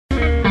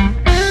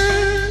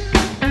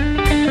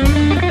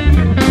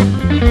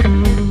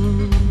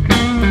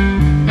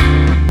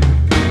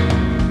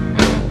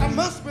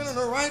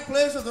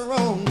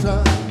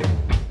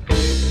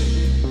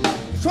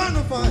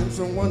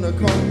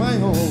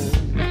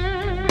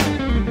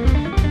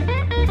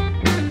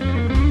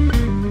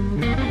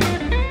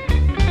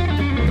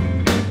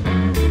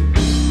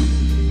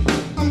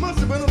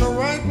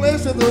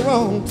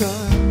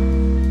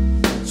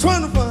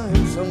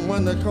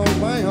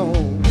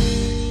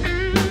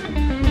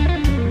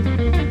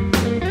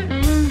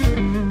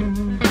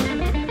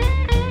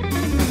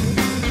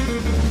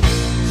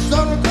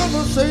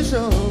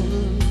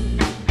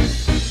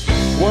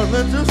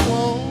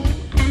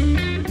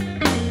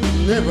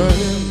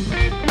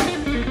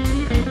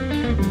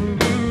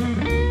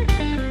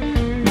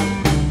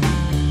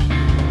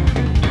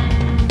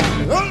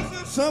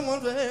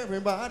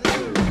everybody.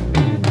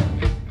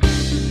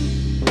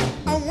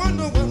 I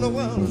wonder when the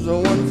world is the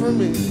one for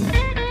me.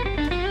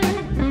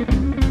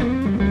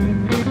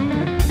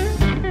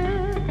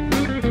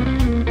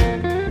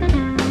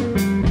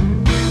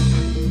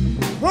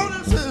 Oh,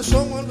 this is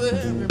someone for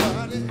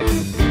everybody.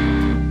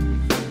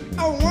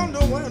 I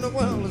wonder when the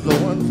world is the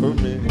one for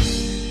me.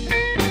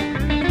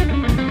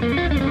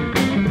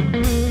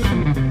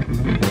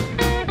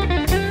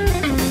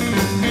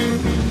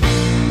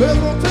 There's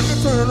gonna take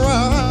a turn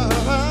right.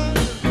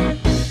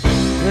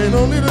 Ain't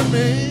no need of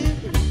me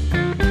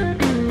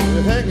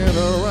hanging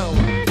around.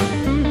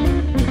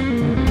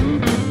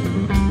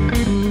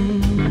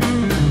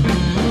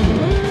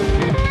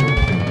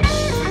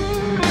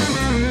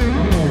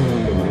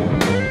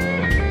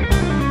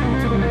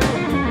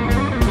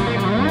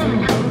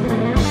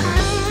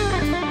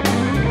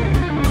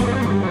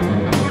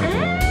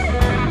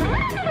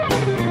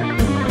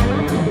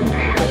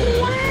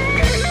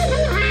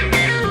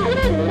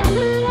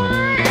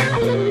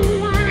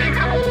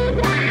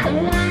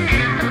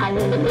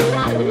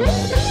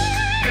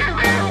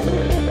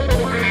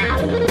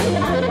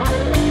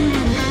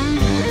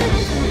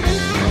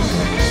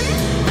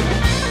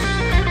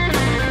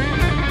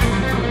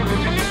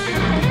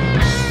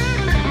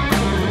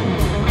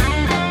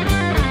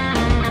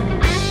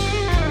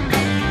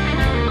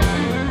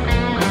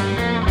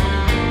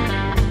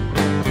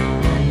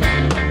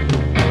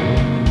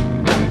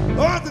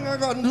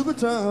 To the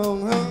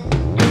town, huh?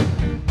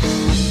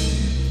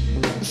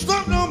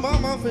 Stopped down by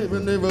my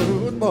favorite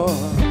neighborhood bar.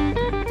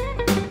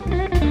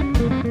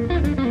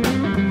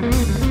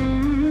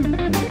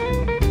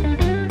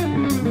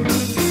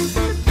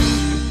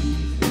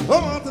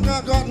 Oh, I think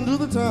I got into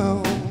the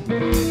town.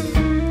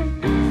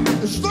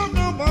 Stopped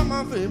down by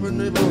my favorite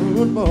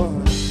neighborhood bar.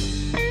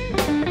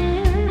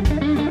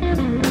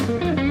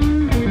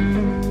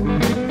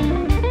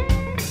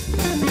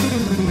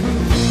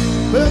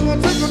 There's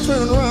gonna take a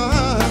turn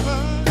right.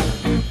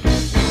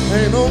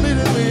 Ain't no need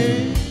of me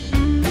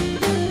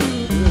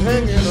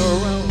hanging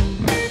around.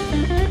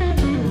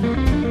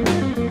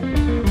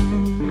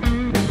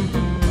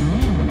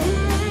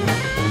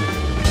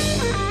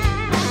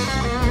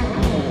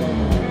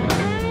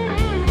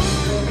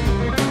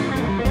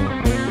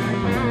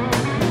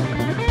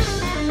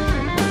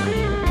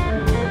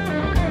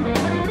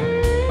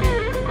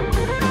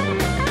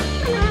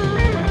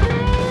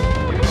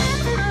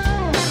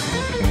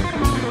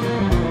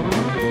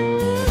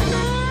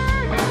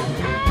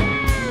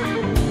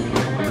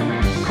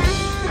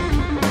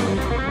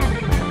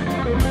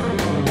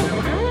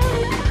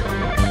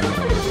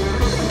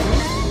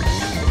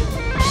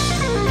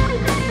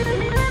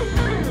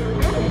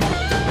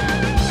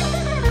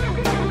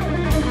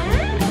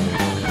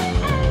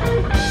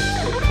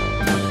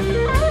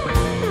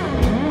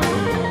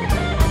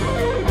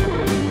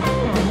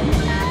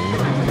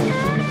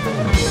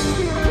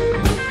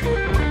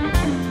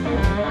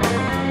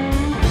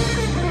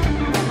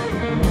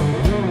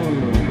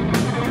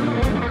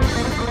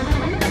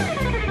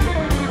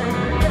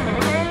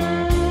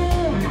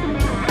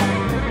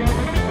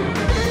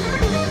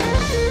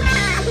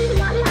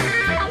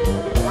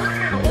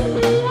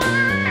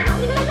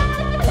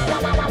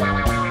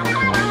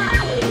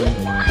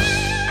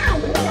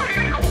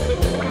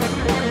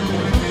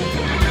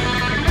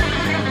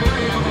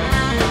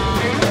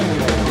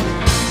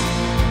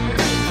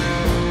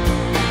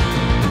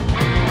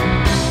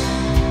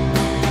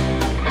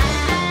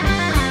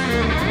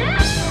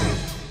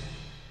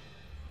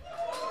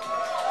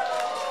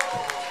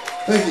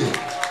 Thank you.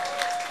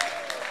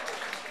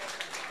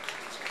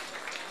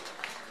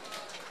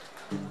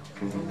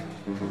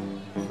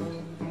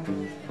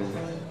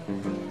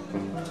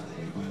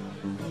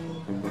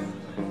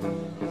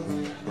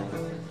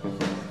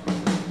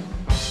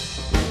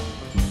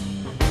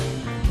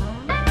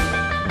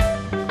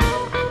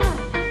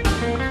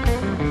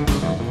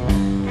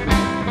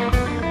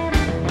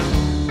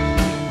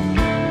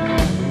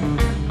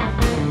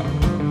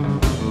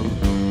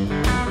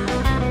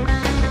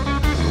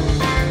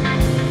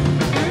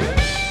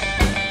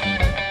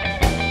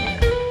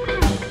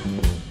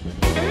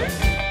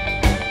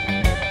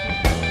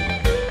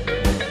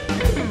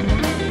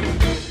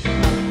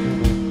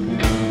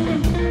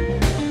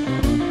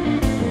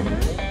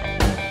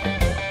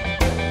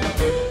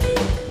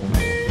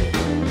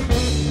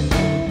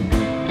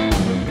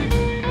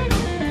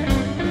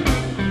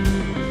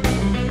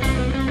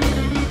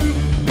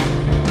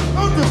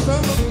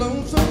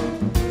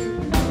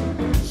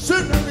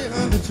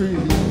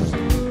 Trees.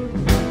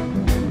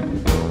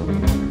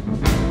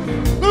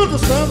 There's the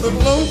sound of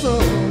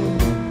lonesome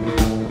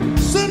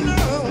sitting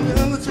down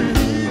behind the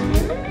trees.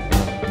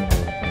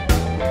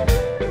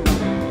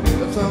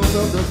 The sound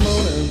of this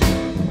morning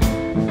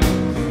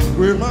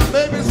when my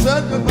baby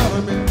said goodbye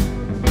to me.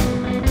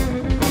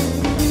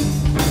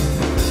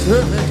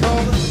 Heard me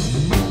calling,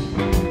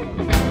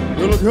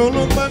 little girl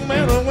look back,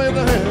 man, I'm way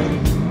to hand.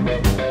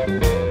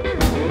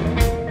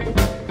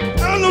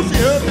 I know she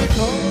heard me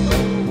calling.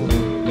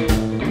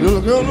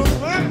 Little girl looks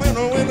like man,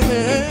 no way to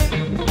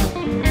hand.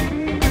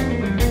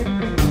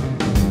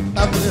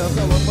 After that, I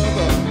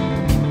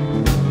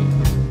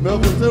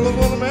love is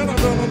telephone, man, I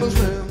don't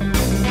understand.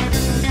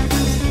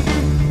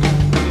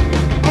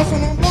 I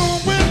said, I'm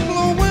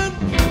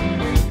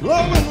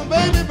blowing my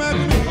baby back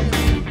in here.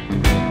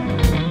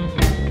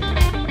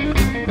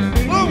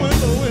 Blowing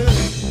the wind,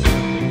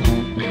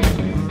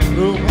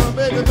 blow my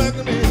baby back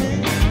in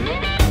here.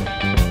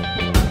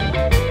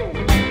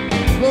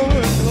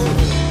 Blowing,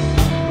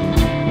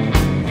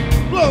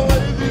 blow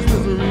away these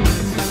miseries.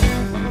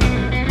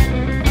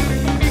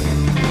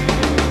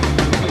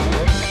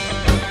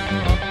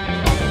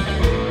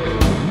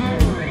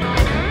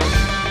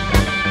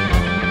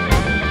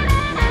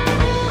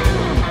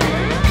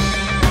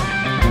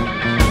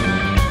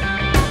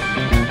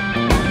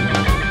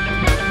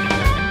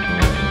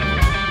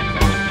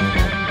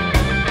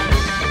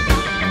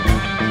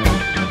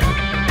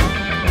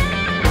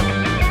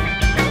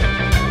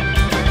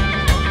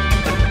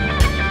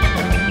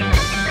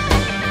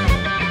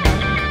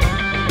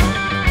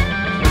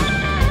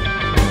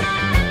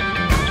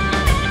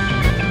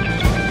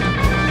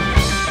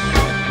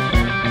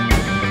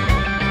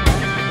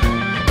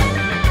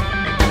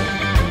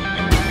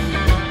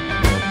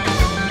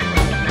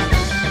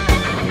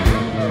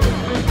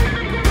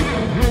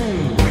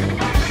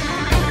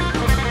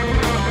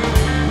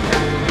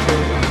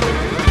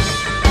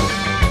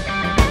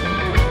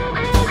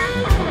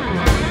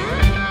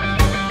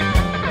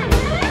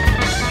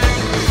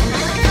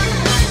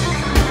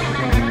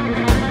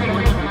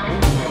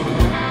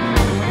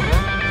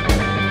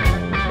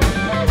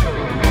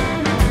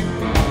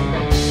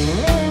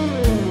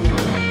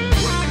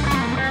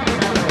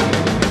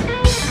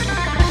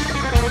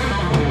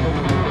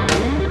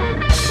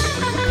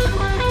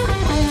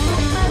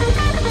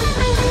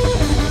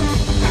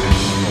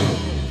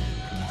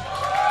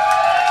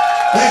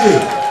 Thank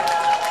you.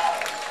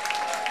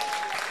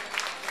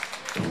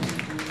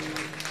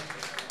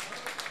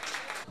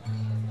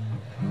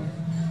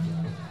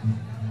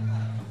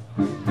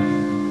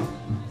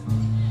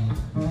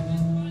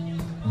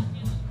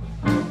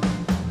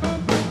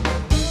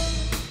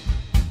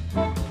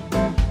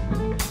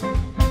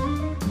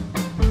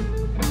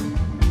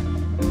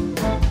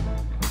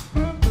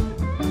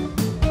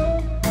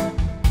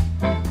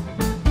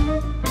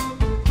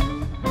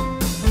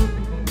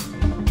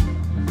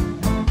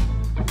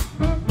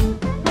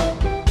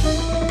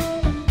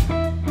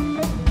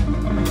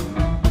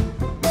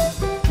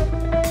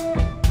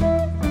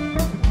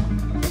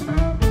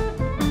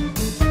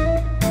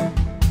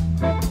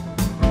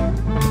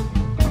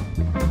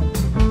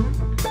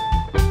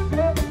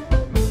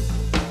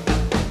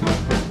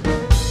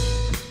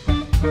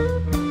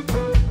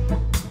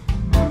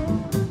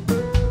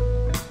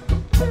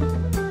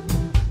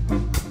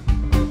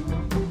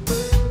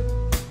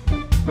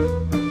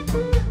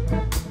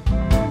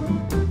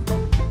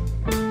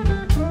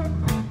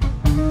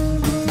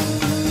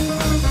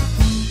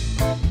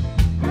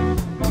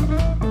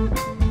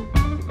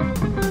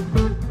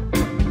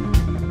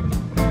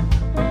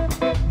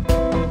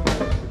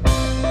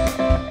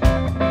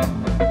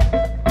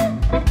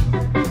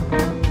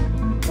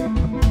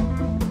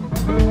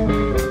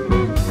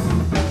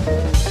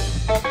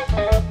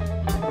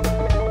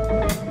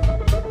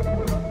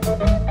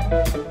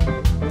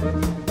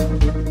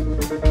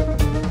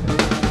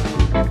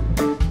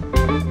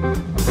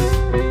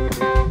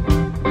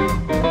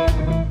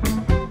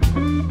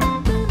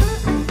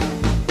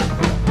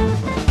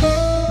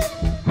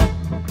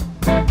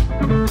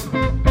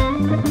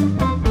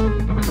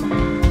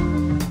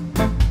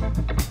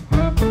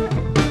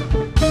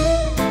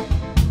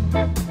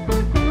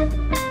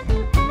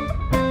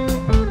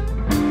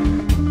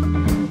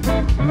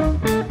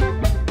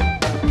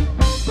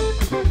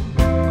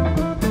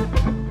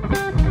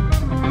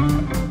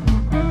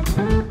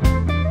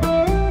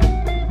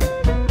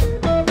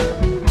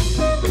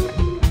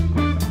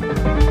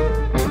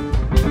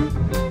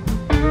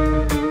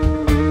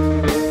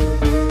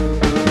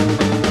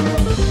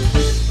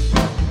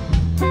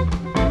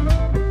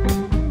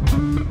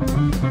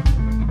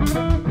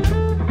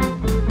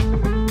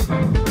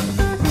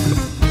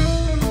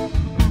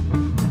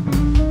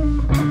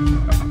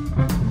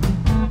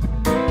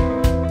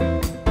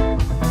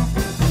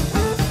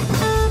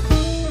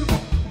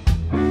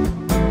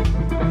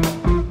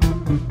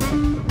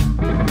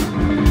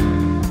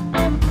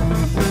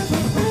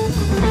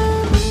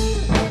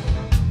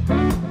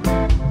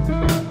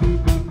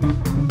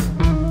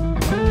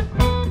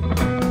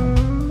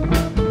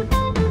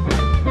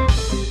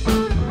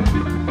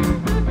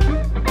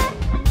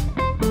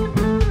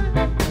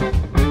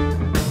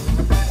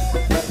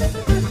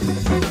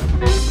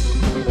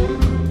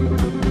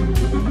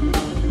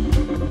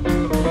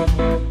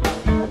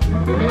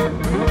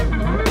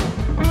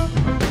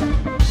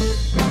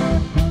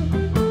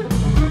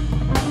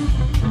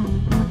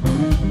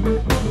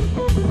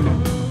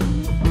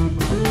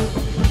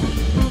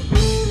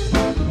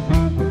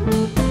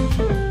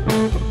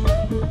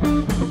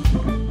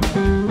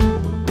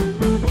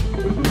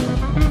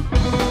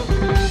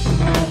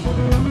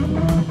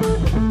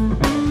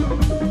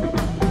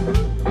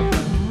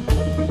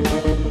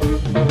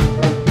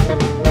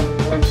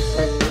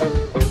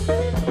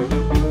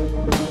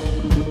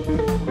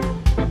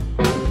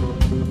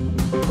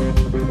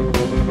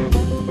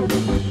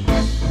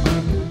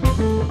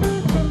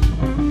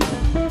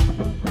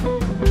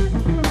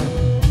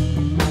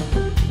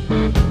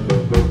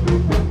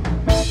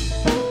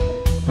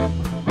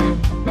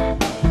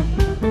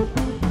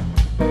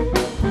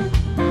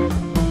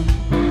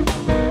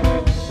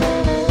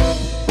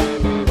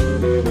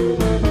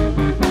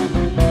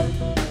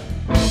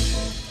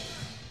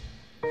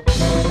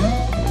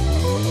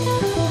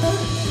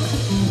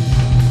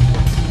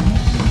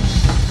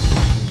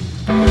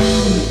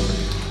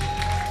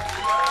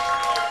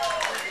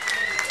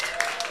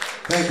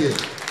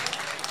 you.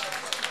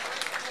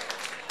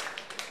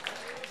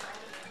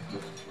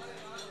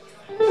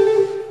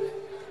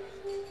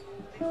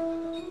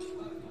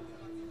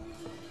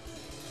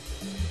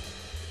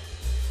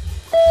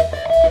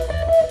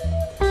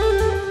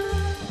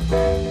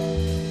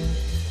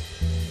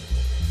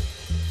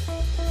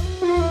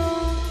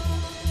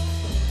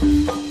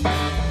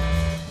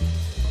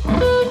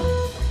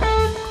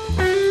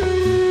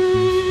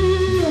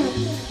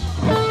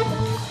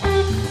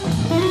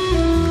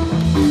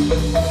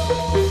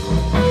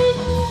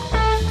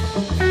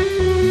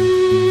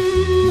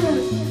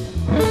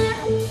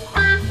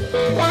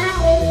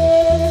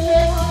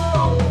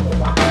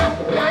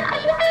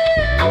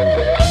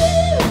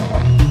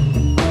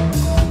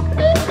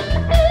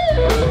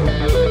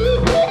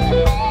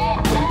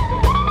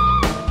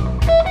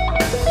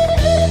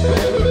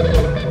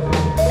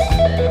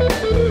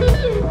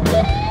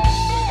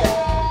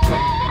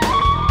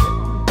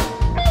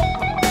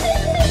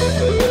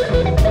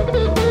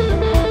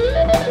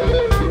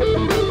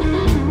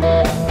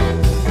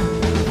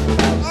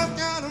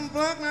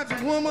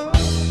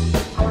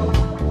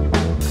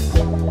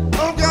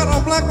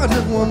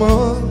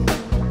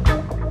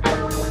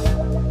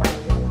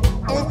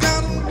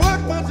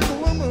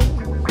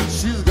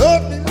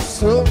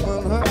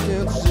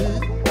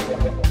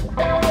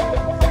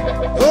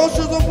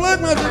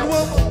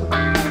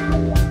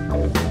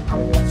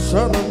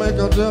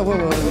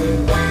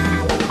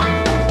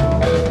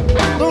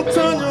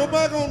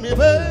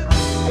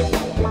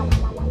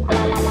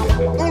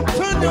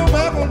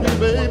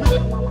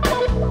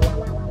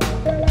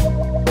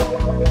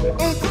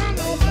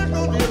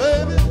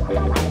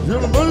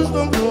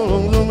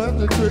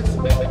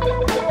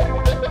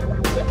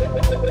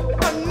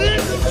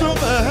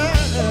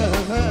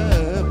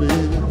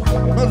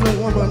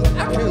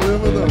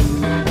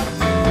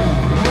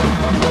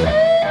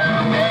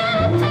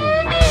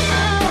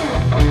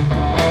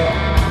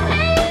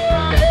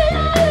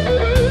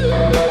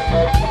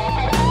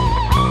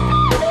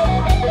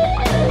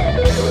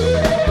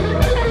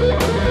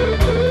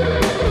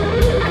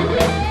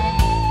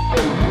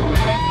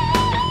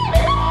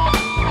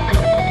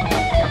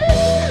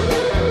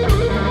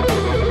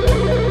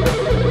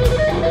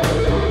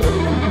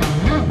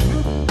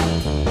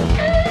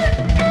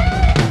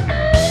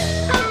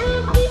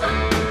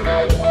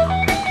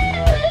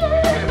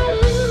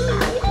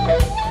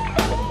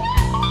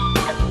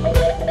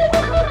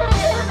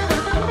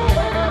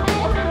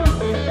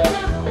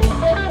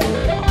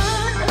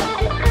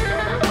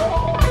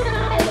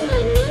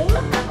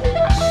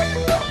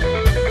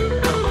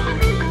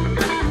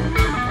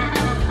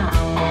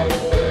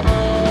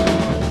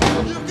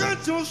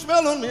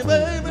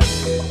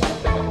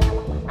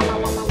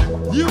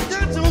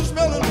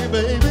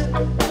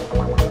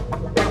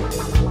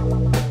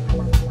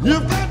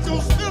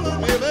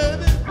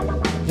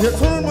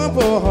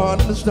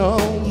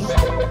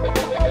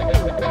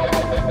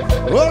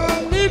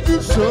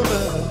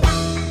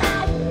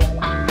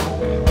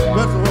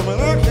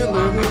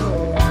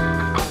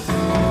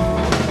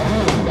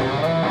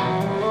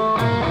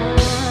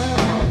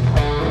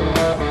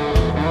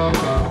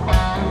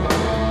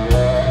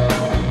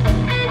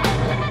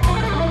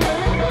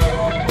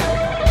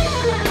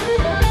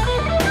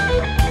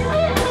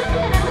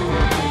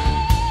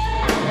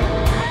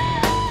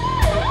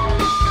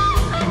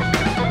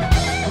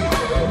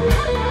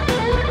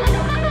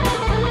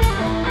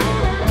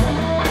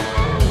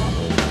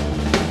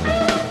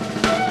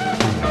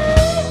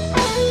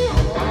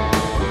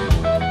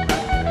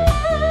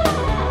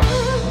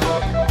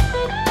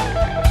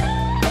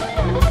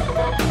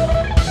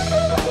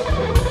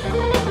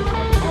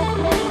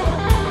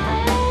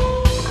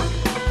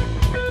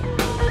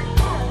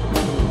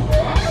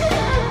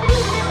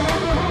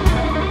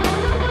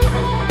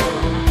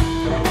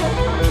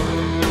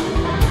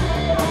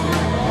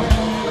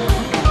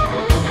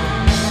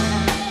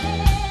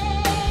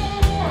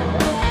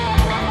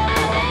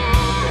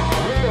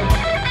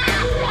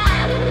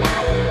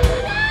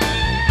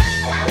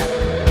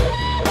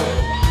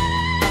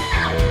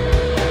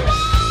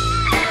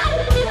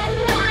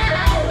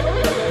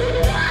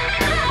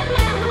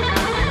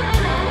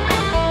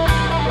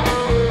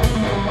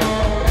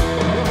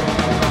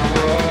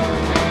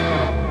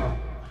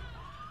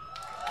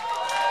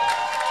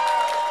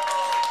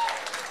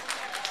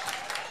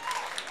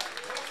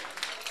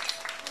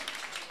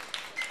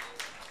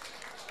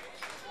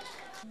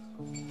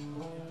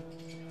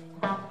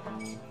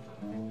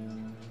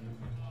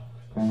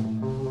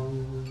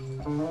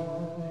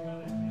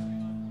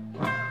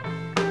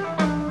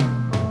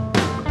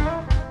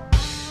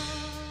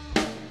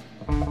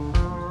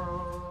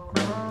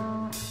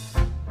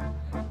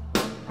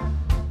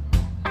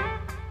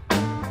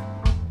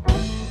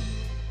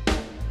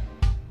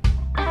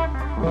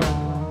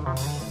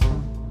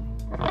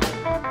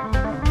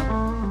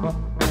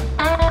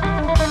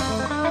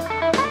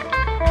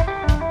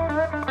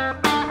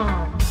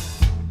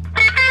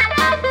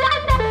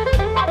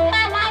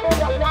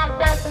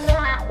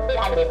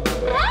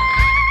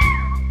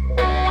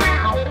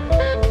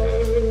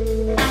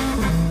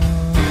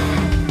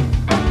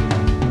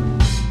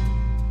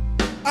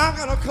 I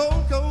got a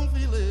cold, cold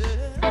feeling,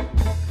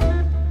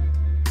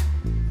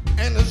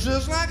 and it's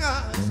just like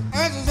ice.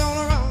 Ice is all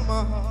around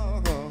my heart.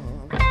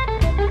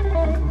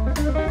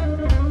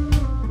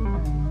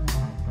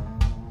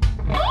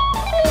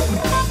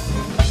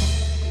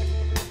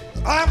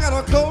 I got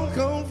a cold,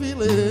 cold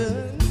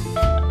feeling,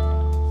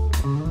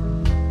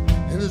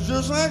 and it's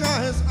just like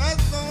ice. Ice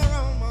is all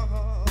around my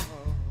heart.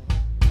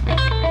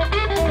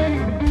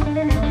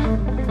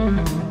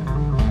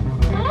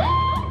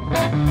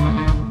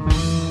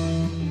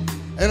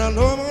 And I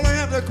know I'm gonna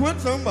have to quit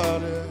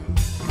somebody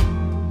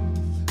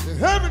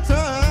every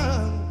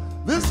time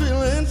this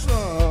feeling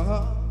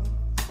starts.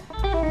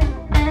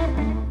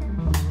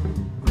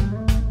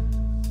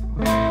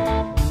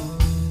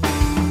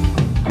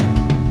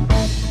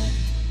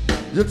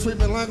 You treat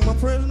me like my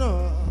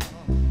prisoner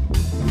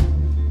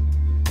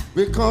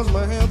because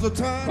my hands are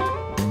tied.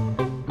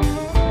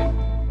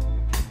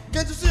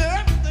 Can't you see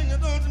everything you're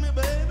doing to me,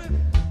 baby?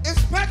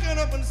 It's packing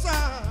up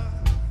inside.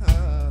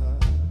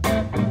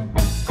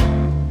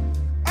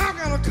 I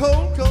got a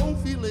cold, cold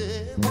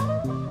feeling,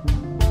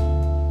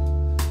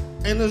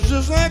 and it's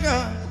just like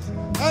ice.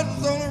 Ice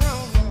is all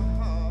around my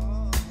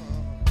heart.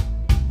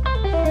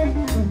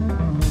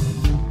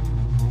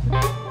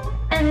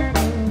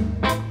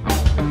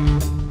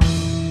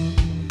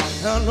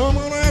 I know I'm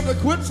gonna have to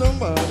quit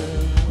somebody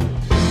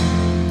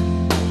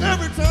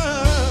every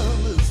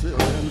time this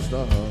feeling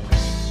starts.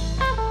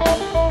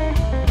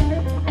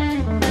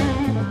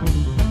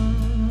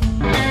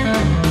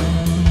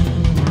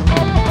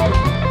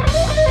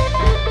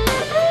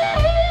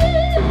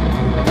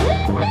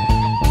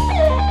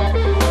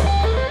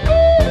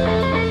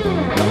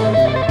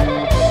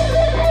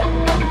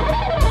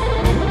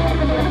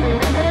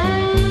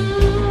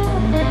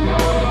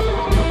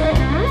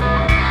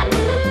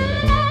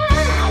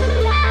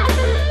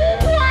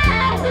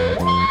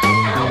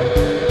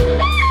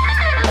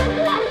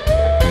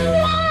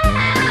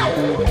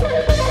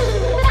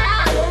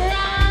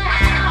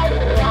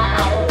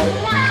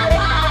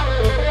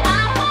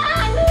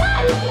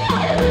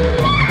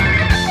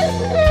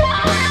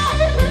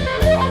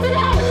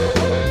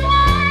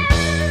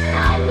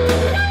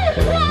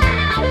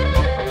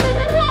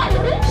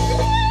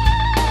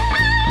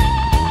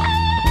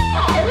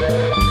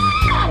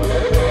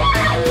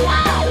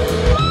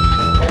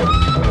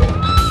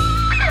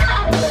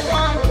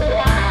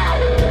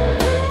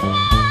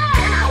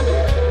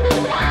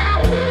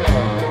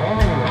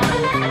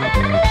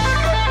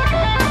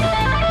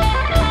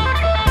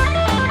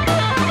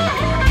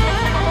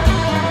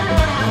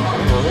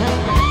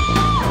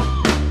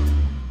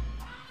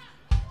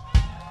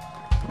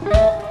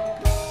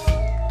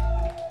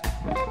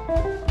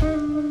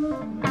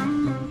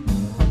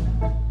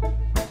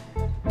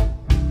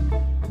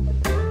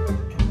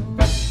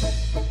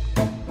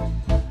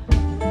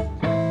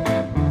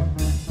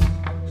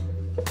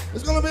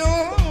 It's gonna be a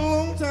long,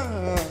 long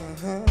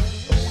time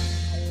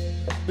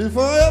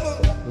before I ever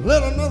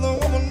let another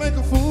woman make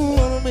a fool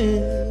out of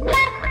me.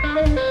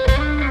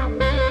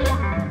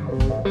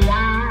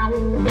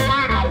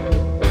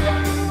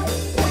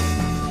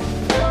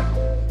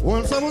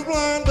 Once I was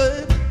blind,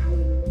 babe.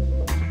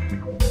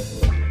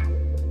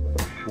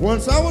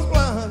 Once I was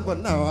blind, but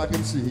now I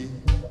can see.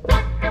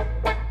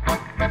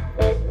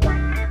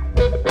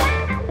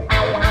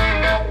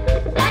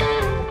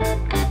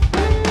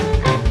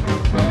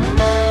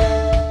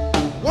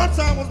 Once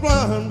I was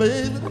blind,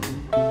 baby.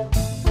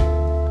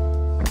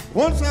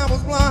 Once I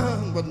was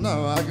blind, but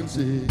now I can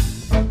see.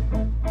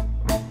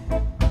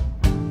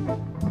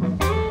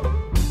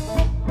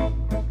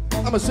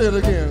 I'ma say it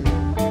again.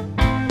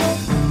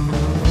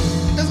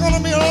 It's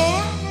gonna be a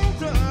long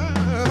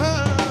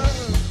time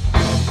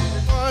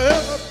if I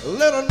ever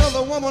let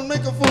another woman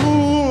make a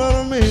fool out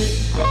of me.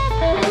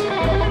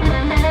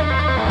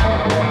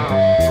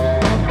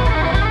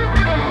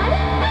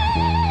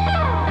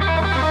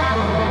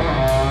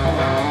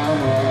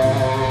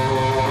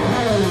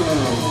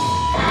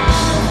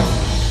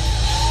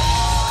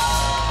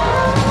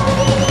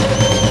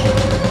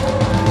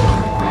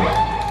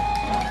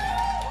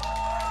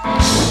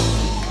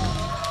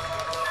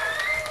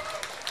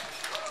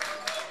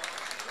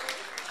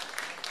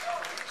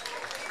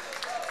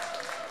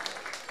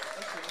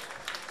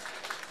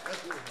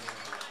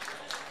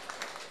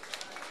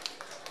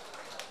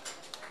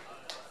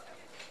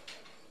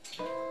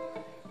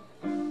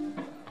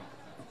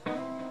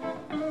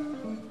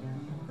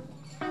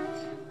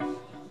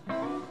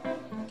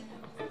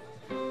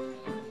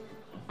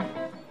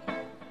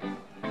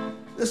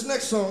 This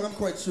next song, I'm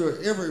quite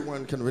sure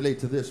everyone can relate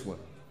to this one.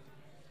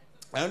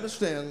 I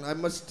understand I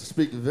must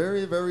speak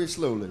very, very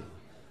slowly.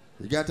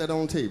 You got that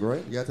on tape,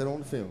 right? You got that on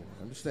the film.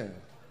 I understand.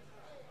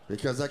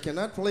 Because I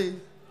cannot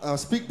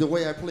speak the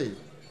way I play.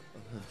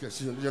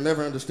 Because you'll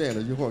never understand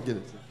it. You won't get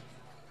it.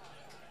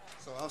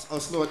 So I'll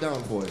slow it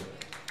down for you.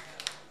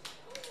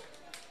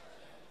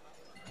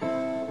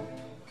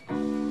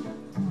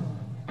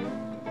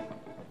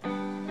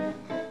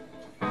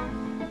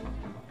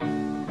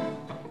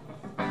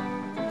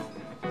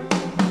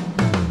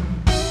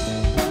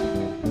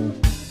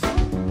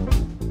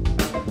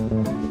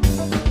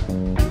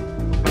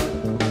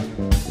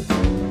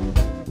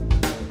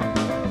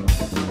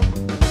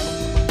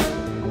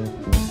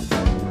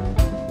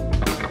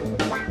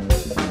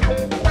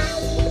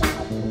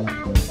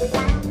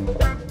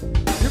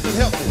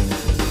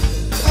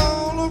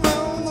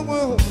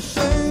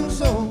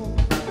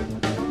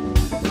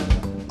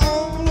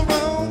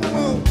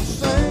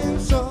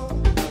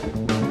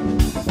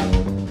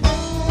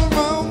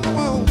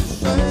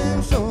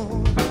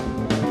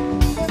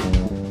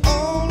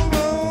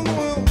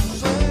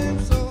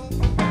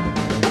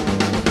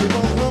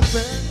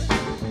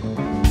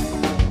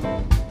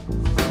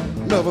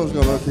 Melvin's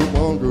gonna keep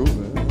on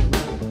grooving.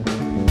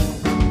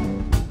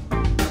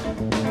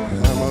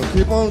 I'm gonna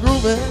keep on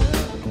grooving.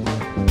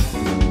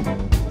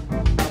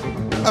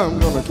 I'm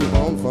gonna keep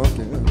on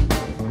funking.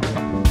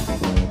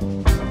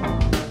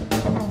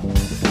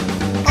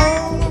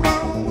 All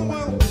around the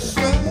world, the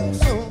same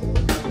song.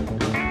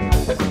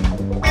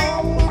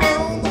 All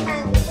around the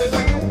world, the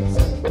same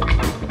song.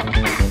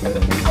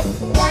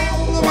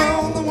 All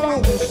around the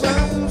world, the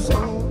same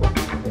song.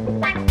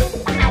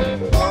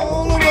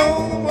 All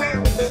around the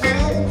world, the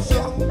same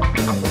song.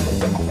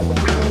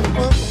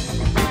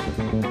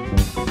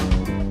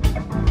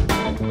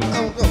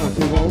 I'm gonna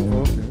keep on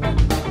funking.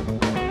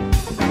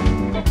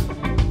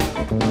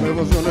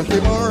 Melvin's gonna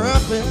keep on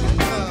rapping.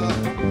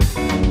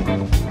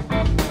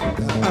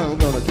 I'm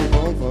gonna keep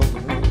on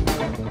funking.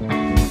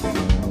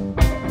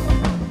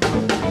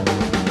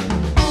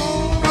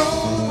 All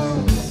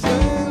around the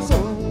same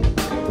song.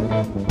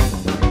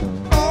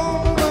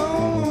 All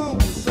around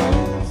the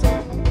same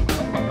song.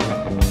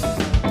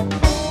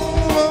 All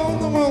around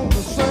the world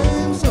the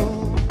same song.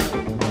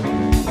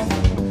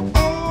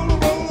 All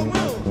around the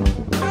world,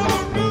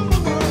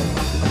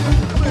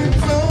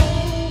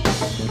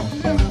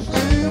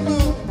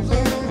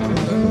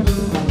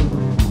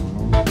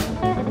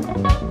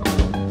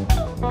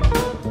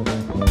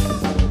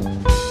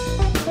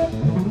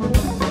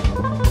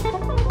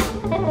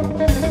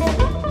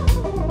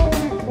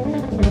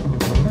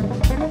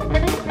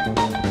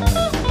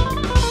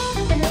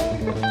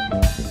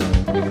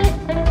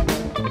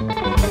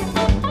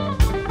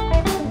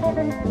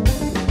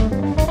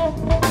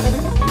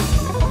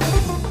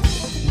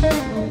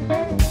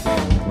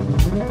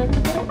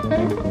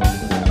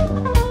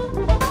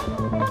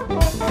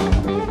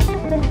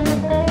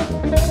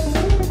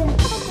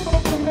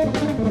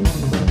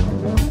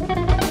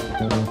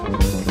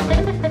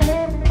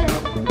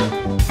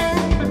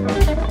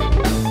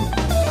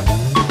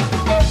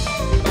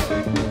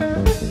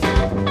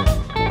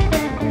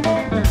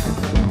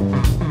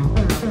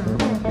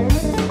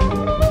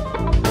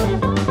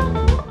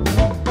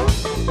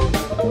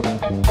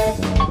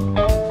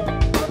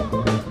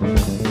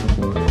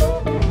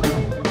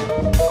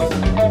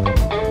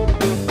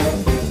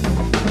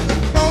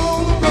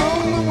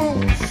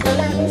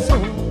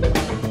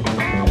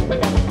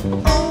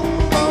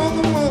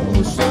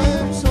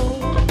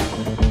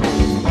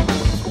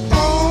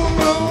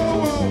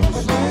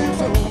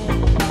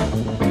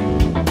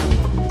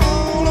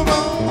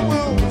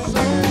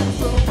 same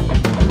song.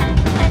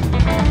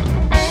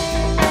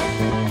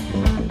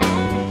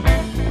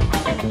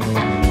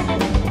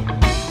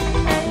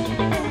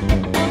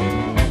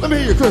 Let me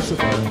hear you,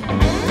 Christopher.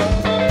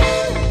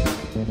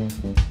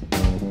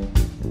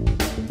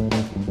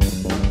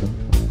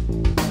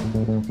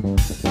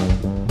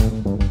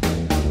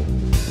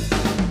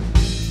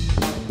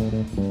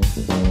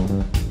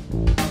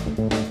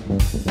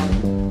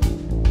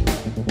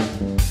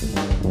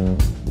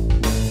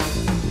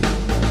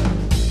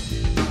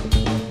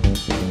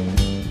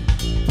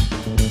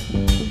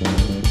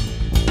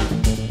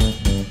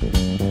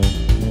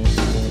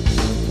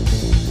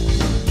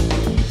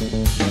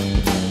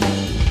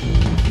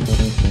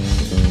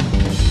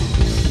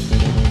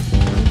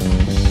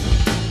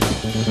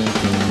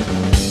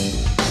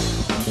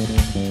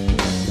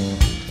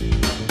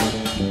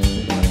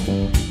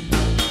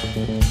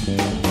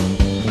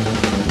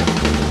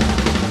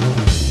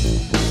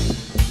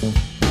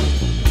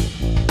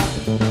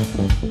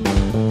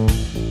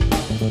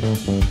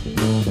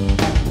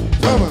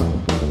 Come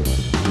on.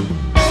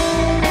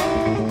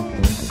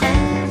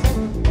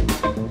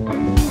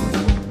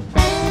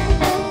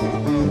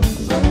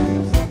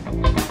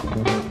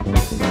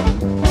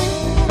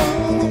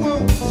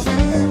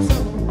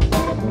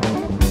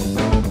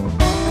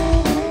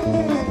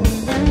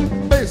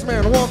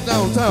 Bassman, walk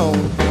downtown.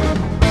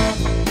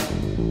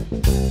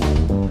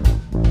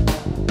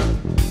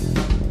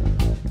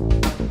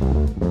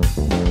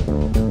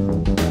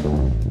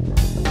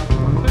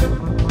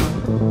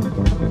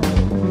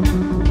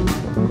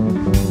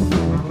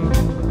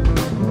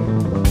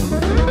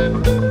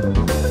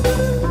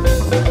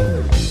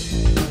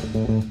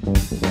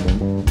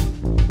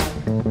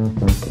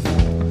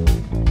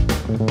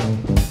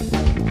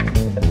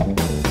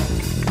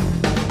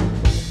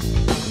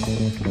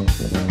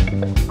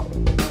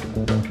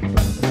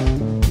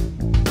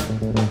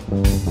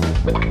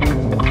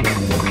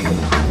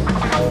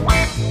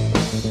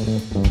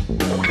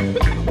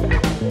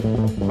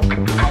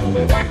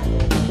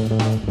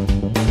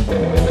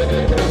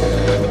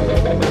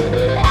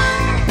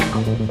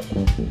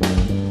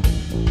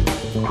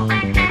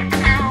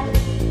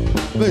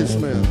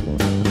 Bassman.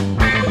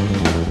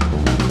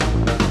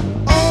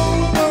 All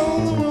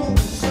around the world,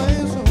 the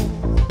same song.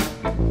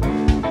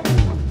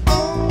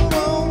 All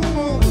around the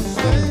world, the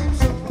same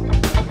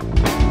song.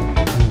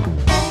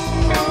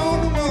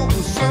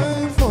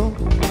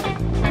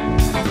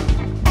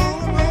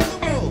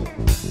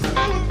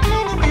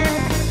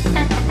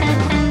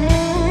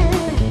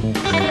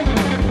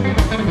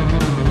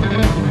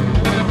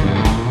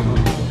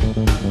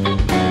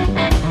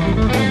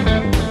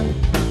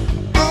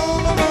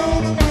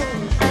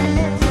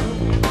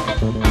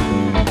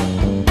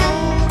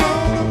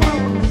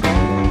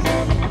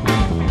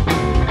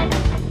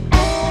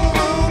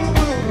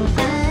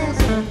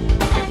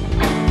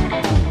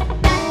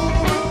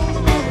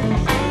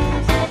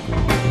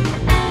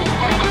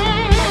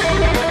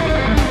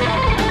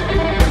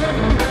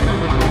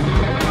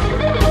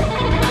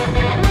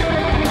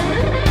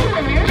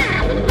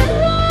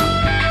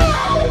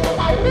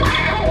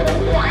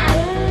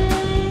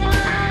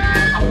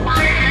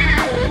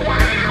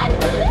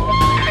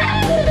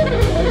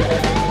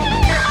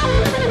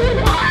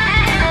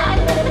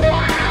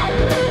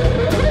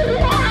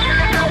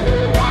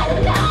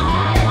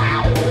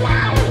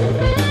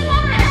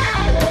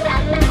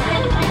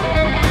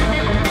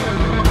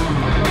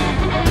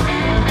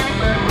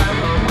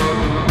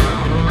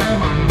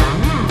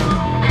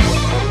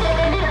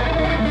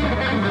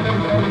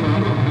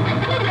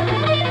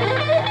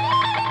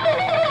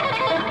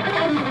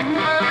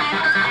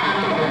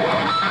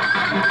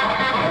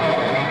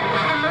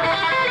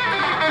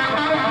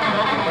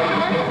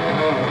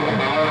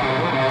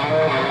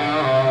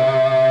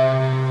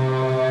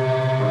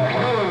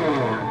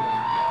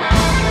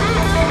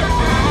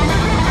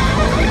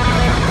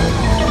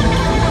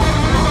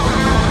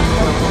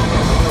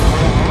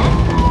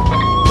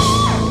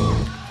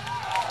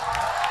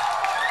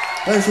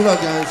 Thanks a lot,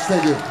 guys.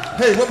 Thank you.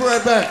 Hey, we'll be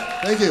right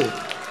back. Thank you.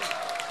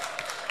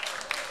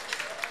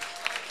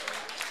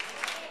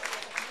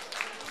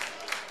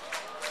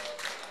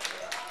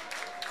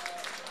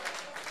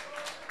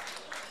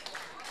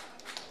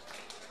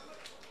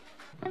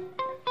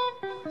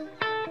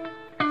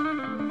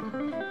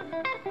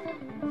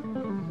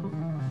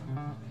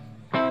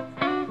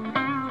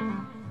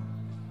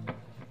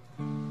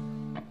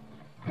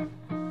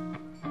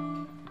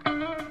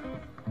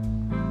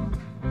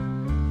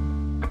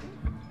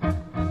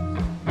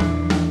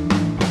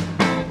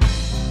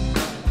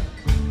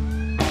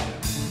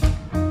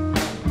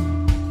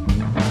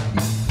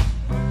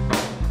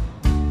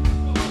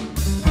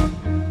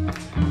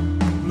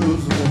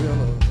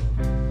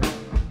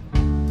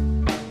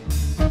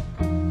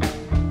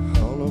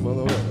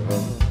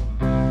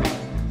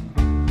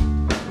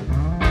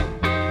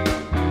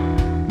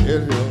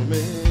 It healed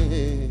me.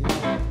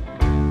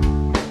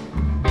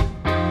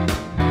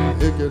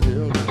 It could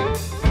heal me.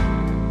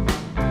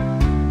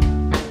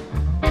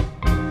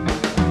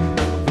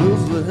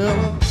 Blues the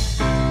healer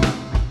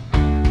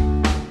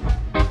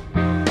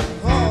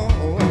all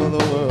over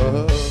the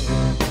world.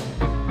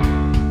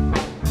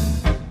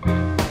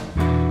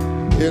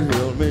 It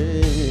healed me.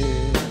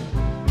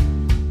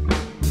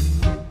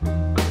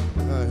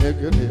 It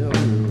could heal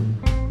you.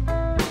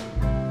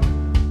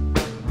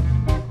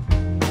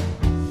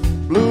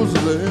 Blues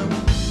of the hill,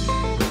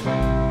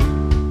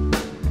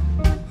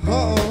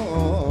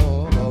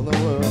 all over the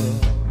world.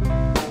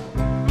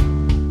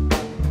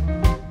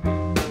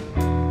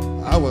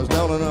 I was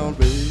down and out,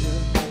 baby.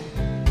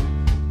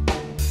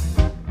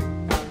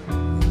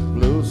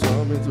 Blues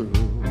saw me through.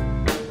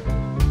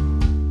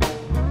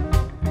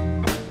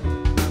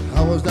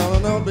 I was down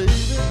and out, baby.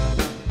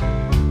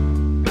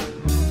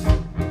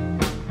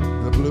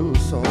 The blues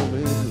saw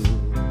me through.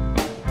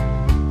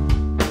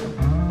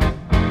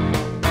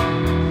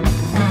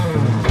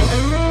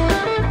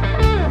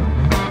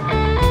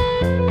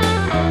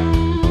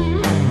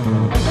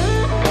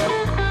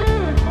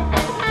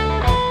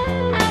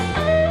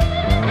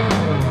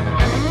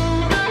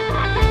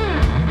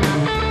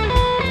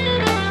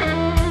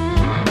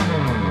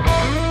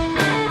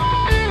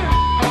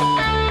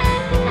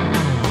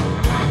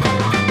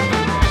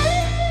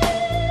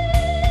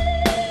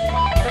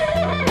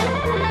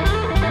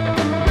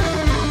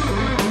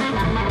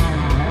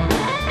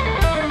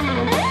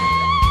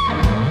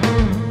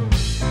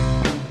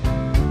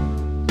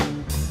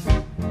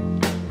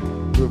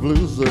 The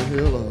blues are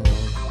healer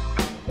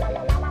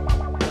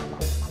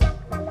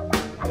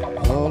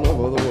all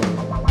over the world.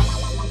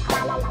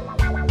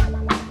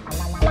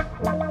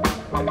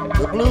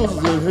 The blues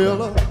are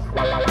healer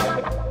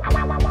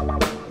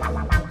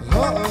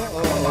all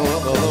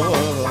over the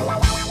world.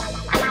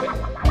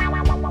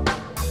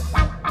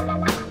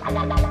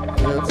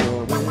 It's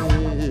on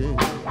me.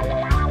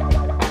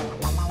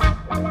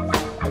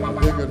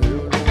 It could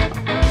heal you.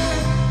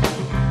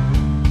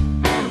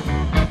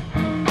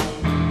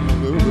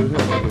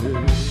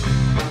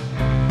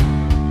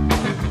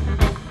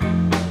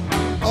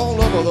 All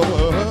over the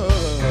world,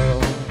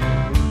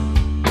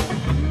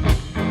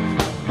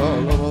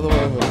 all over the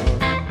world.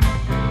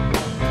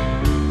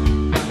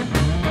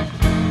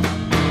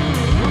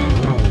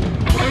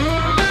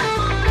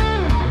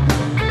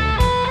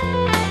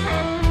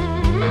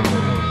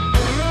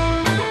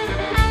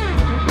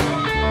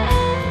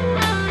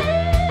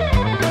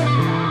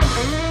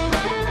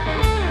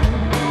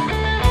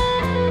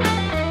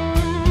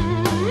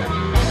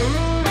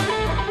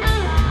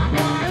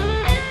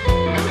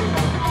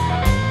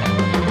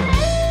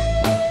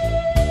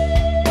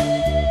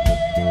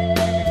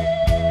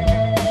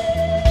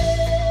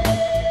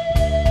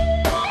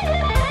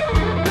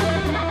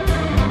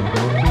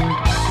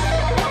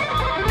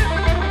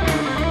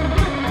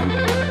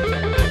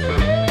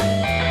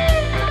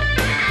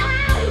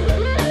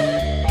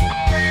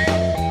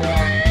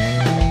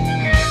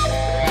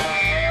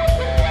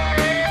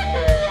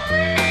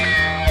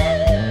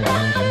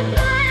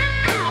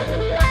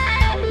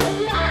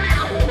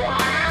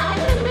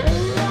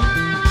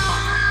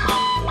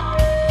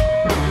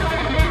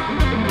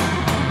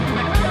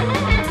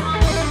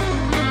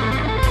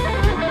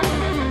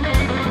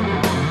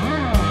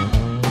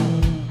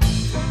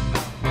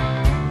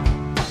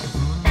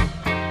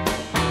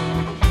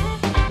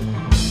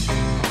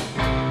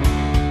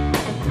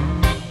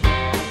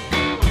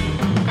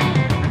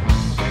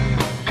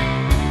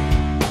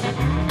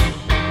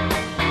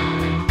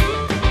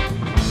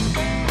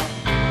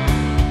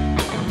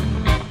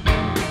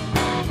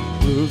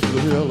 Blues the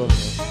healer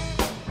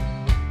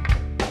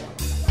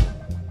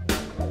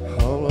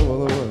all over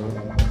the world.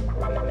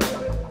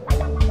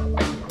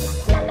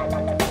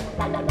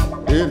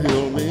 It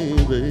healed me,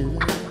 baby.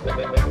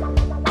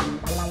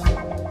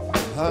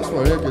 I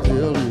swear it could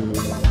heal you.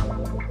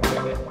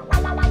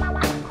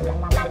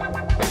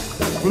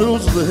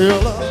 Blues the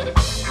healer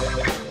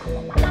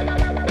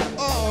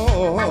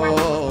all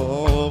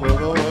over the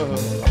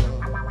world.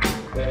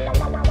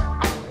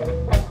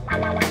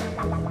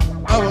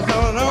 I was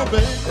down and out,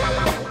 baby.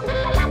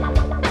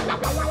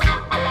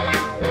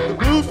 The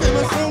blues came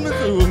and saw me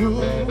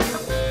through.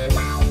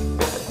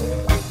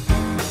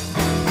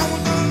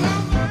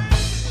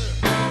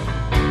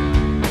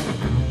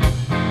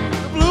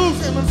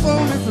 saw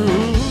me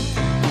through.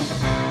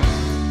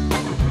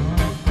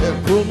 It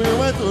pulled me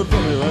right through,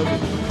 pulled me right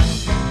through.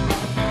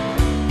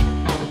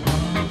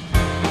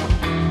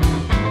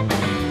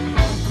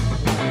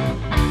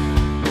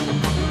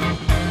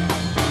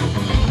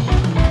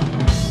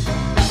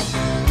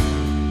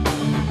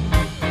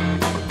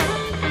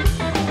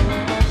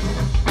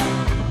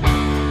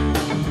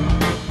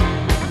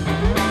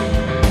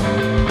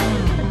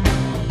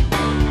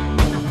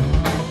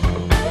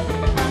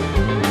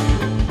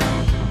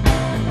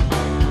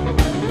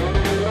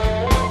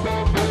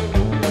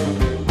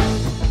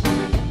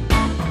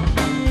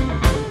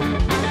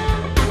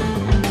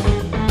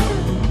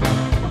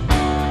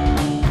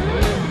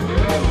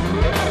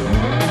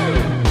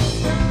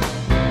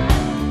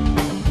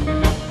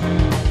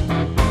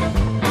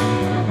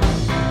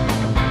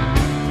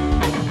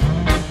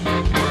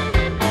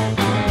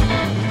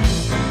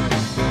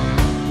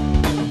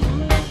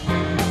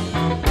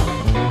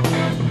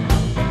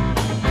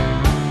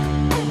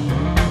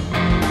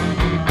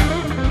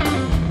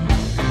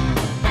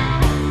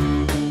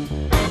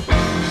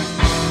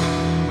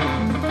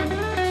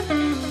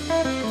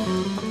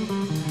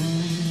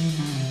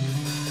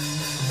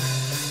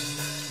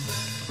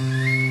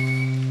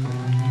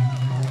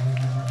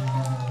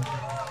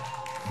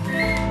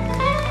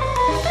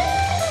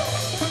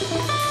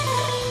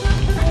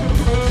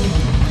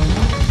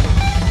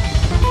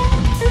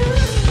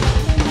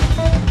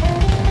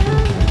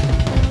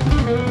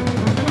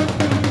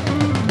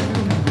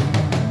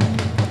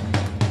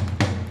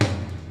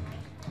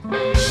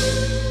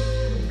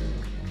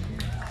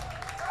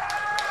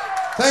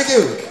 Thank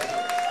you.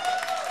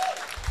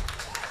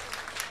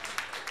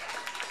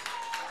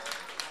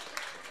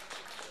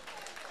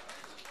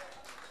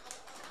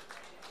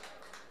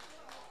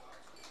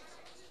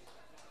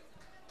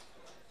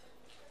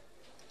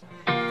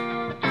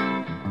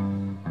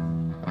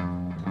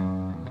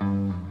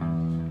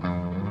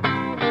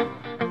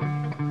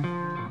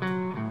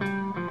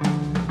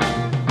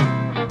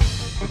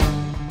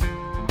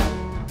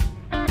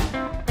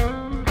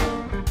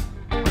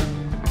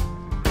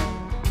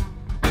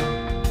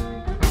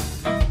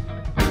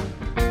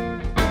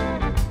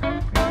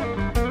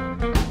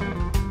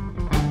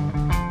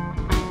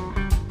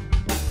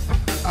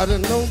 I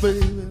didn't know,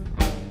 baby,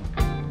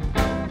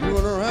 you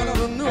went around out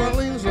of New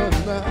Orleans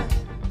last night.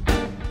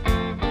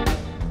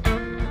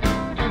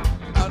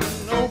 I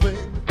didn't know,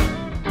 baby,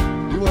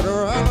 you went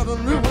around out of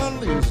New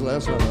Orleans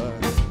last night.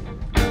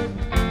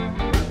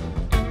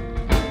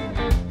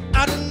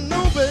 I didn't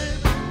know, baby,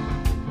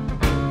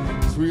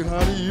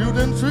 sweetheart, you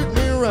didn't treat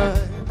me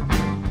right.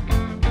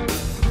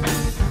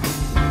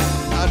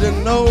 I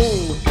didn't know,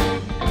 you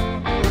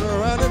went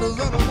around in his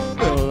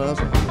automobile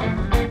last night.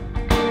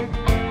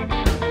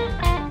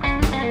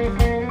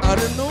 I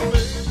didn't know, baby,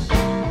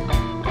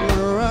 you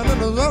were around in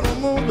his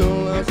automobile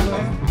last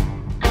night.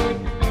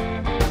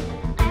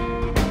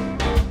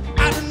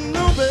 I didn't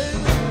know, baby,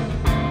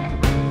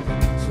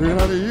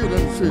 sweetheart, you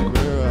didn't treat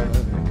me right.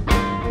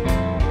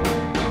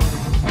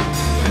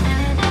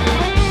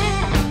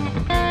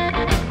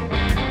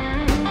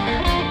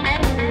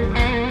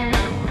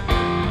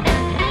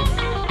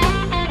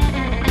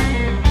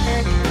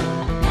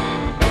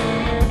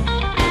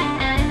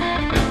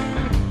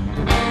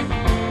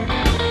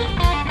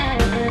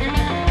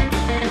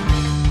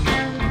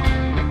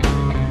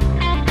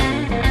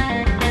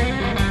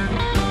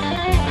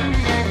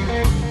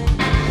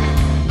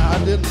 I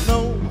didn't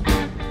know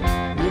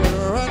you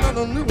were right out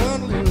of New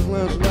Orleans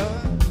last night.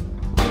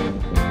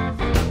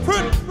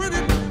 Pretty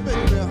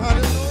baby, I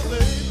didn't know,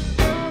 baby,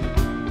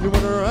 you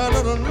were right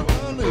out of New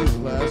Orleans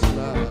last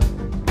night.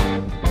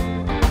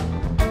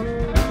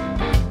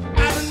 I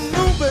didn't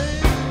know, baby,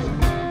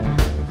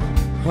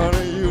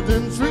 honey, you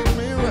didn't treat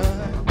me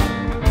right.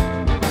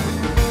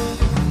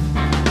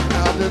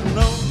 I didn't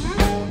know,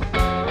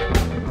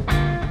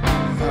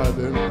 I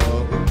didn't know.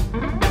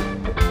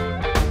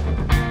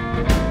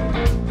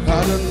 I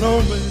didn't know,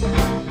 baby,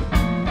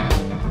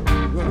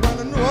 you went around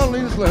in New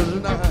Orleans last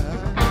night.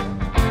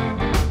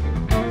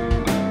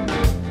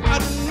 I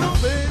didn't know,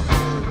 baby,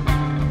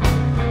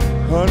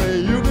 honey,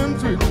 you didn't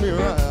treat me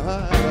right.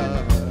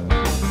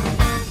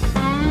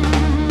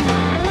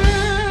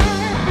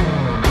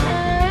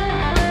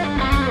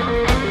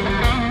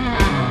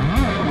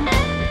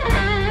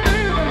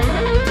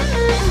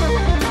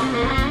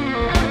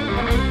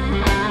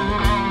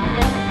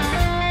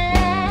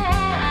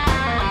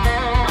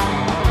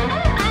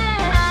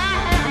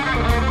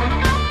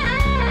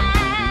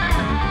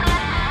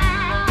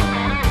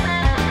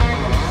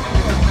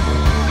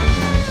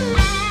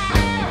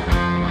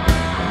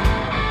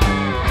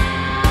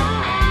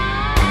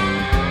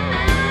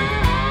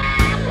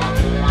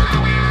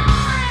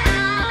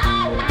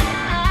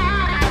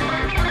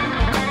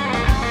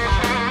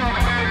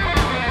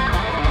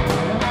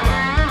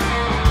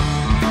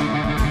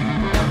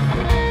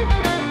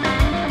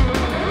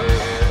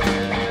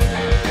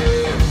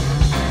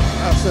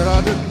 Said I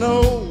didn't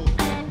know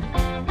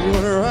you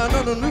went around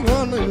out of New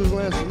Orleans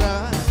last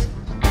night.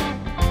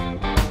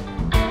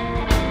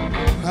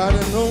 I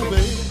didn't know,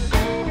 baby,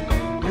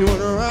 you You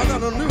went around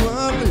on a New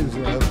Orleans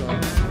last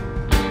night.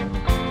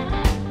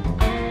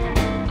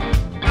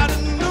 I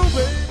didn't know,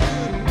 baby,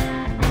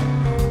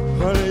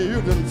 honey, you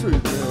can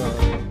treat me right.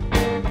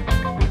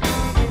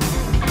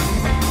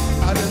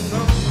 I didn't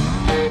know.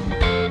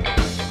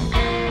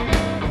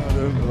 I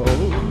didn't know.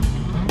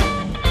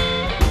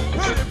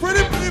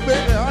 Pretty,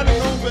 baby, I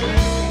didn't know, baby.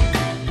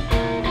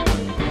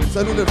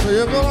 Said to the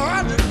tree, girl,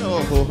 I didn't know.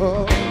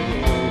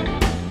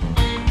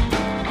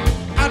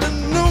 I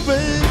didn't know,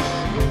 baby,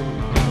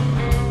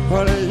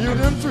 honey, you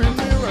didn't treat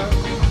me right.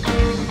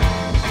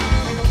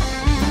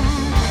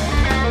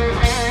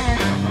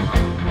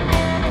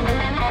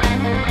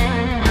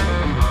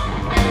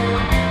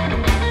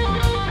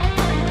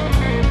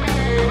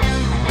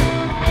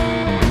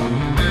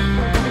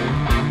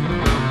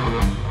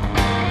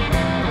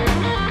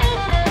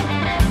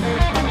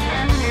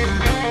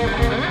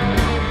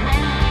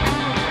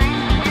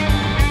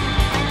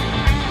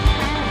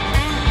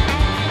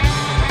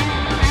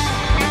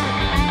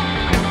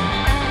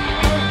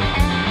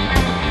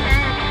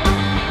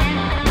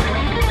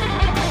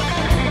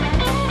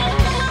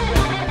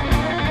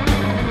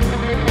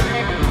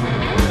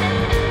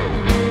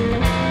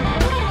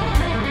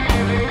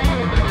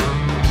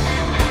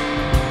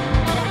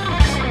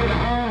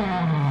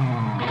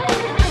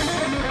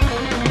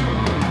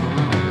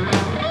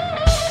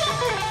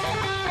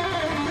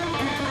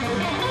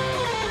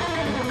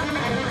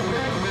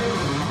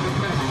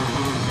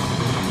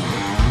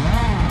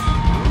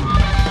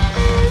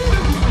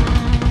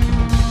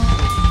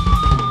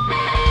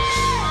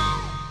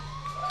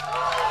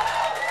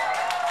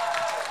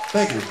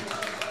 Thank you.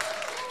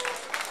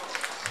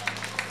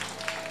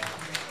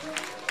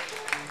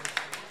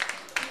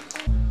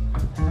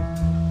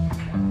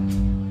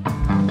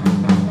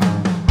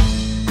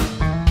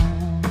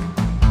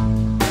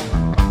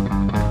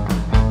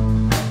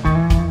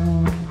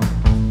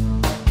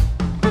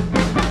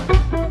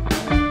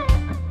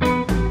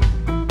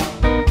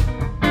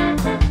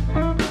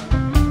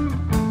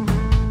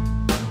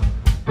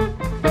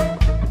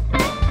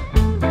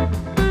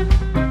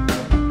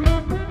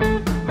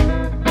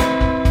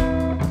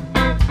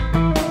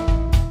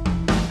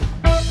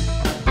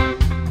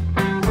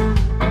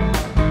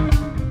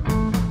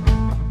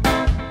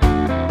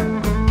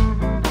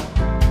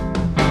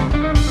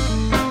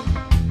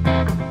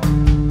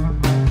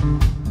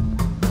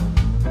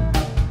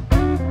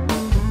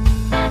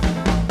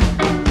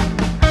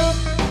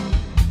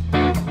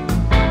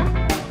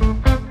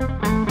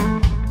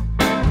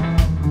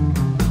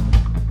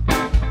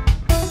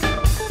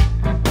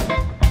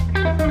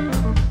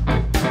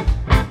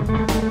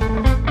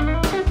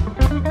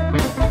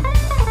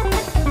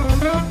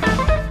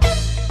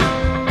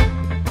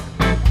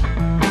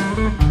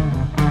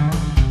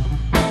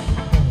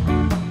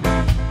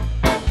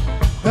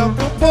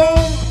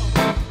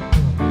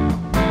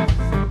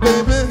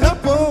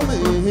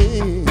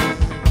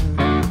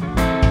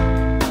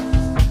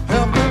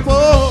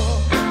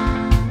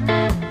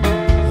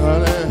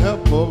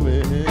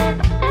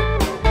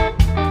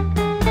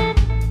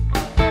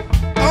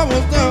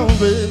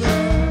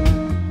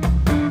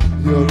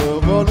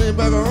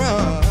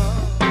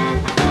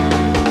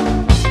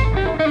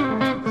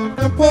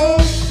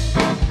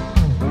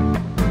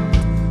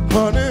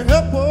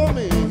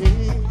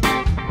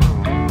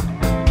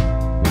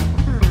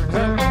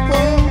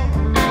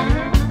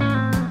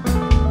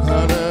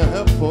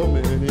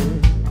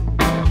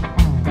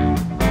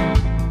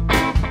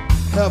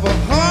 Have a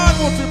heart,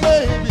 won't you,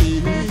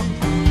 baby?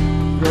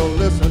 Don't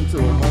listen to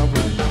my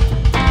voice.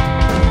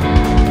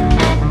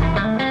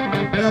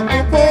 Help me,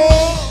 boy,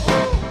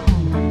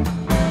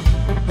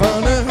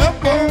 honey,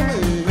 help on me.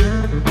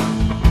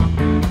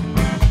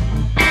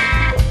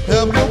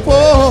 Help me,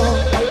 boy,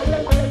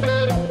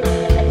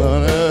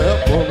 honey,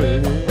 help on me.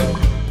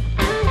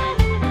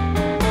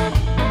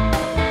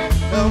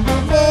 Help me,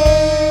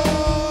 boy,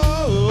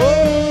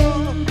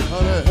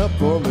 honey,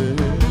 help on me.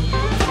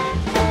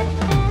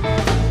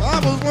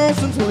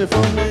 Until they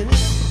found me,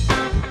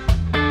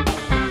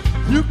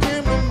 you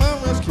came to my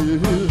rescue.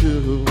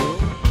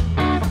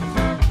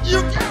 You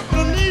got what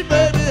I need,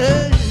 baby.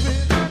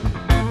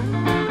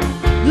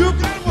 You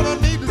got what I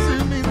need to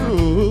see me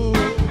through.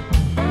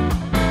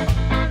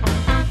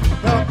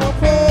 Help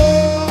me,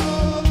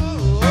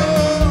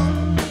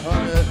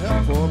 honey,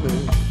 help for me.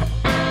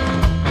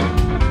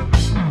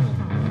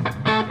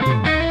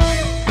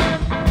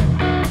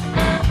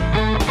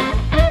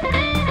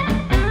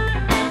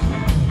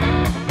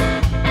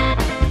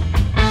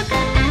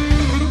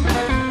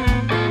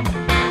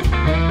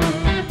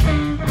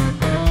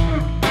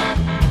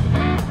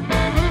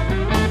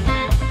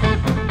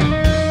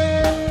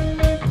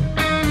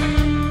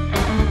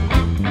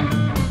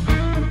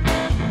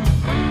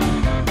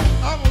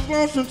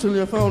 Until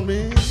you found me,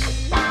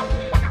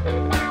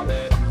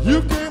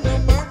 you came to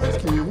my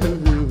rescue.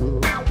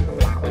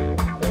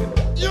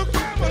 You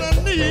got what I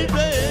need,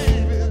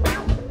 baby.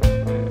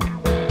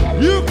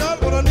 You got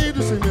what I need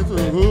to see me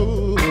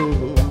through.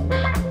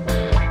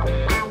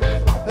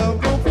 Help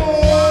me, boy,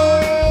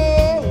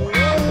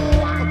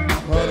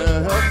 honey,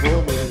 help for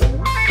me.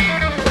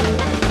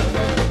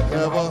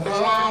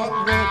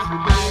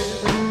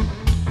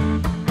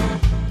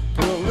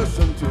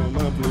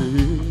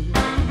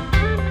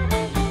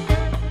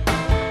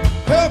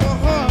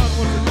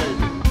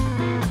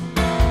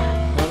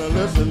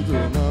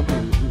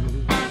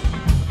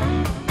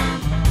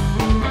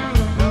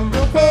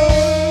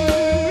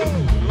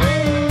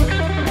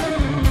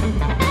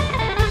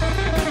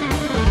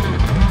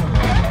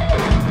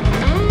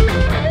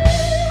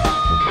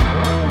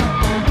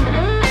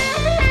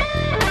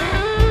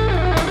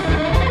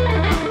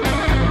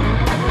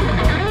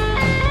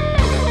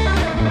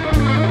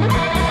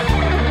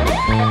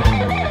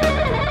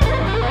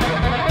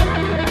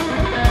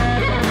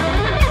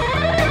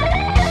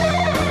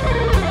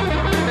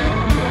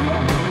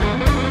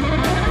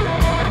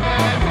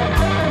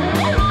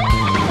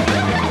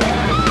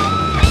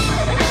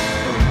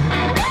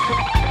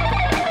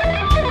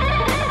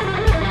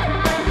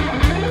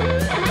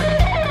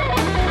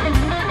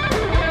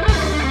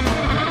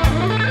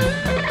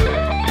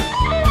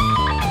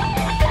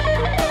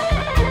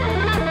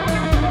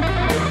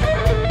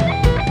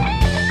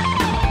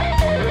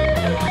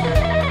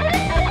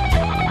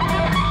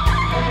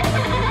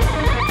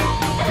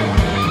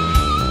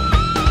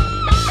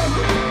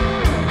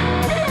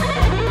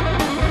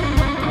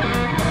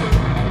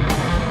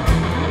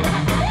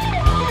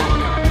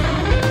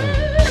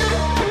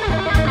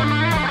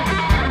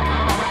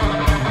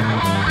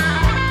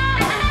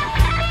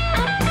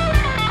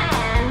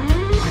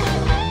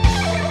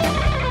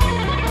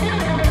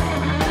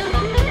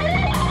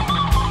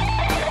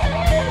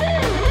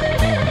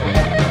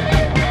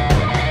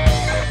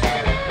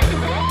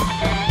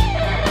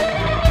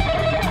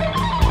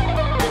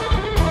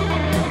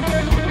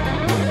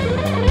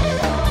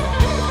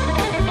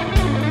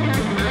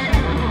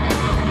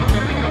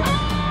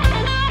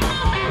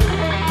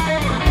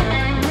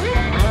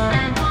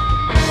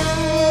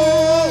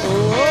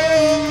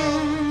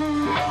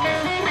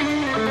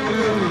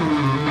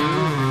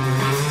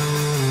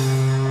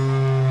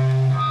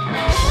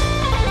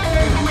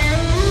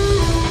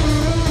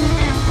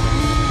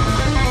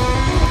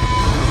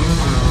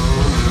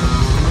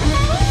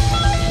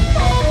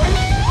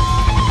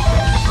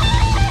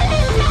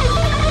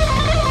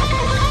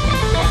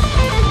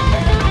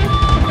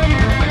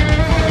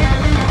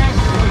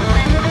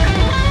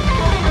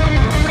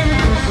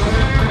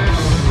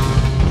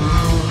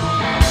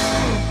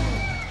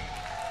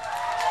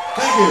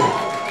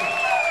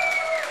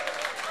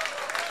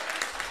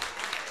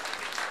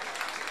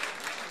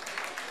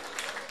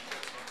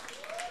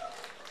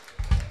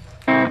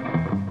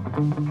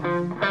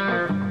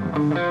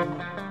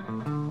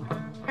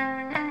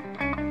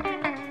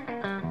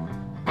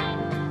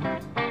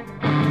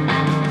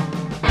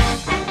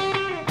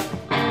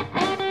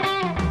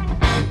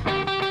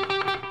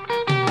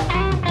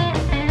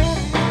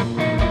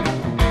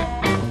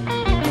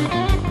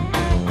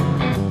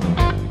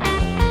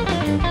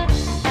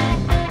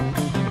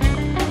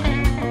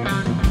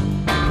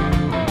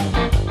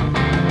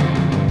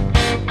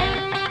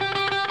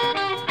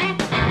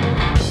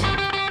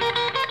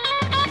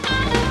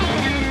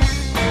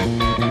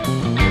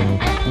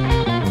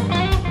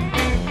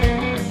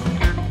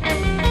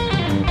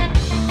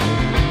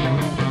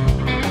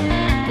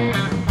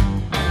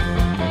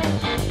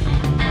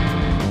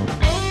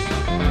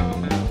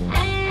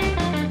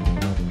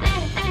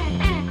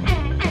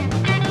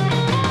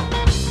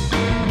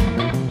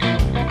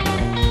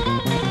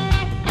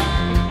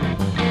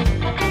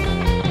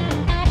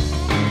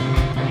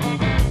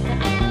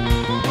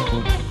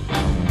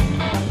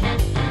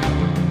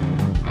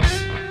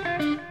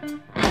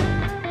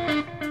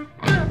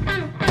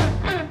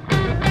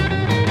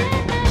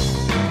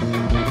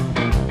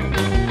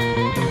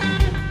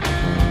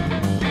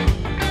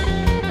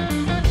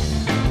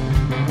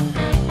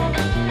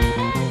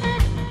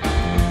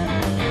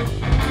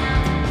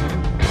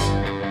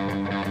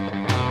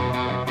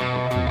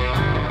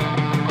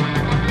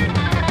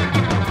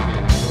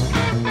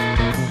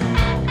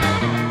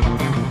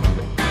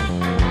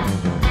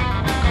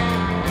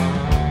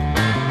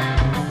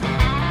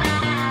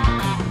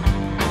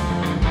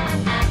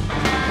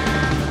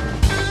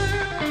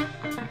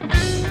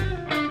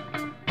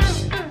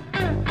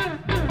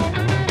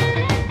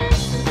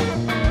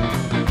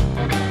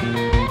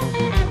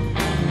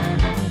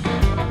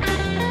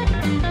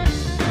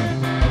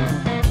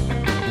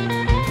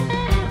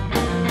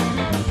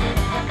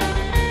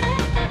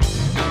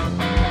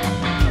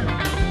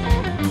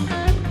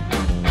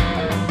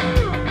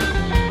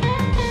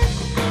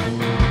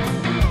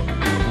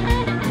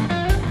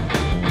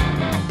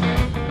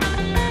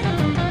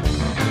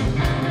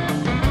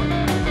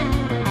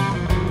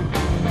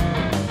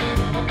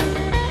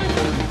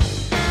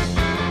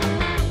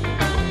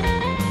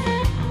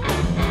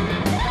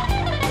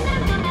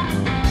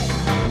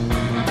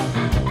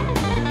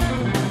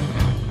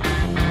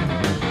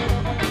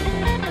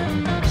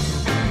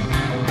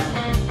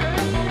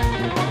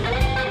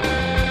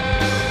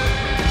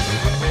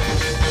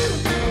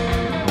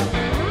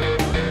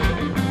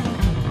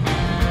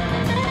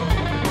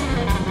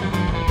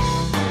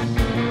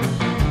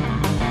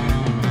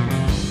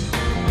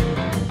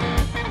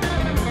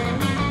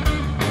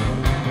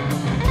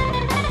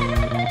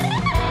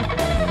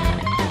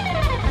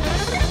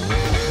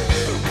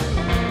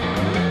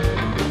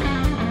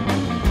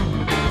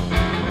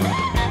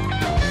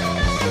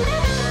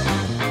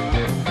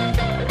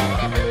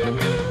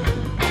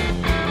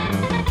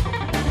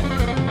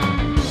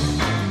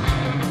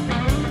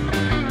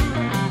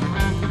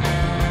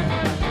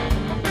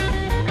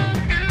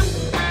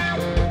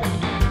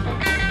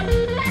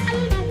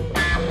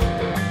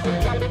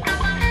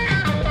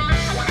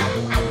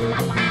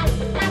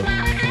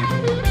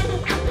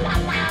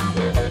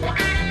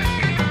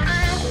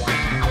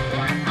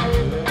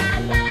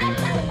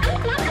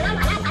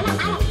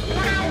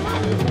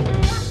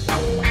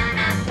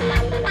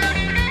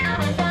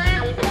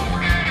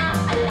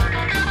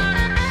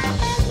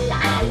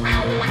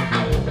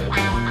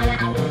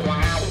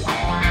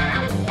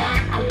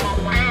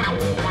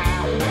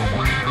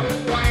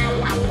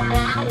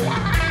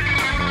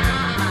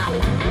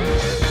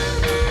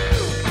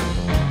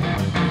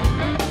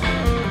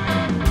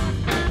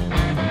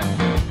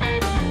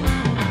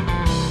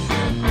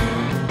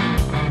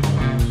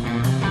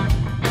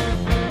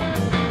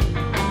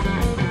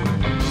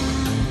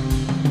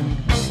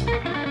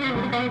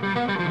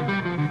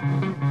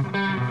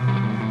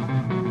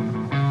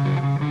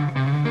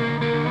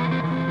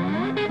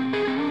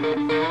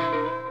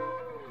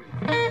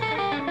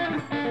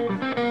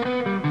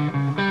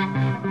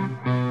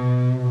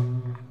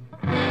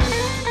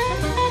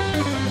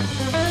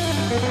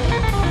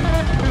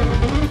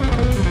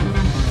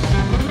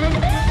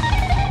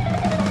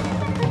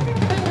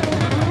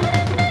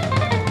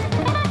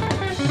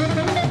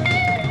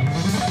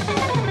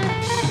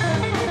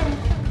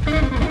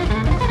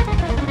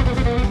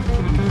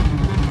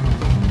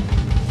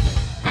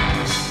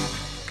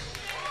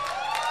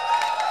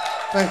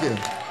 Thank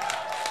you.